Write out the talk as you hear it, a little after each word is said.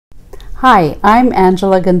Hi, I'm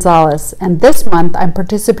Angela Gonzalez, and this month I'm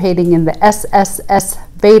participating in the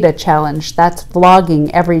SSSVEDA challenge. That's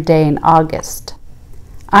vlogging every day in August.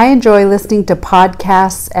 I enjoy listening to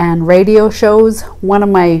podcasts and radio shows. One of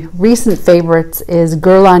my recent favorites is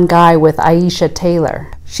Girl on Guy with Aisha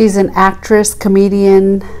Taylor. She's an actress,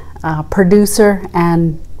 comedian, producer,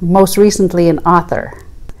 and most recently an author.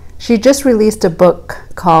 She just released a book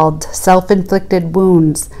called Self-Inflicted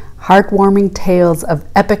Wounds, Heartwarming Tales of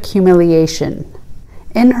Epic Humiliation.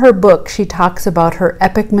 In her book, she talks about her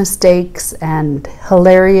epic mistakes and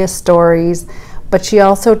hilarious stories, but she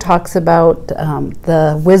also talks about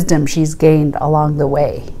the wisdom she's gained along the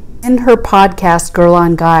way. In her podcast, Girl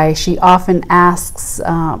on Guy, she often asks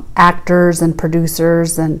actors and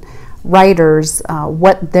producers and writers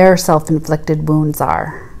what their self-inflicted wounds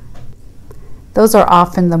are. Those are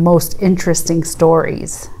often the most interesting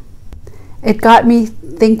stories. It got me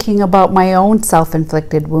thinking about my own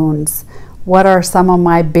self-inflicted wounds. What are some of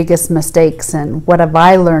my biggest mistakes and what have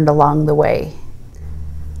I learned along the way?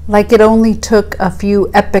 Like it only took a few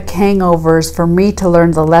epic hangovers for me to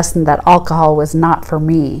learn the lesson that alcohol was not for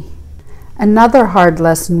me. Another hard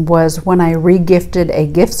lesson was when I re-gifted a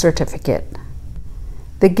gift certificate.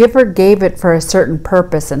 The giver gave it for a certain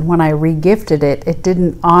purpose, and when I re-gifted it, it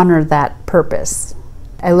didn't honor that purpose.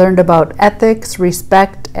 I learned about ethics,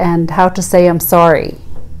 respect, and how to say I'm sorry.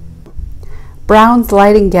 Brown's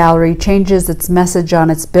Lighting Gallery changes its message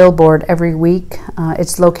on its billboard every week.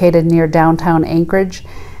 It's located near downtown Anchorage,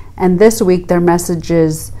 and this week their message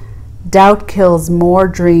is, "Doubt kills more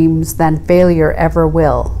dreams than failure ever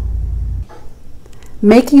will."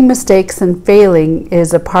 Making mistakes and failing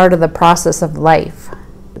is a part of the process of life.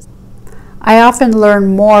 I often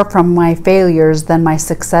learn more from my failures than my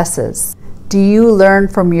successes. Do you learn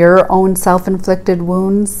from your own self-inflicted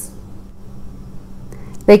wounds?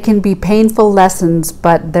 They can be painful lessons,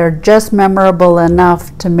 but they're just memorable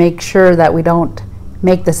enough to make sure that we don't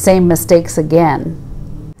make the same mistakes again.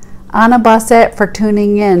 Anna Bassett for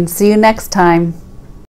tuning in. See you next time.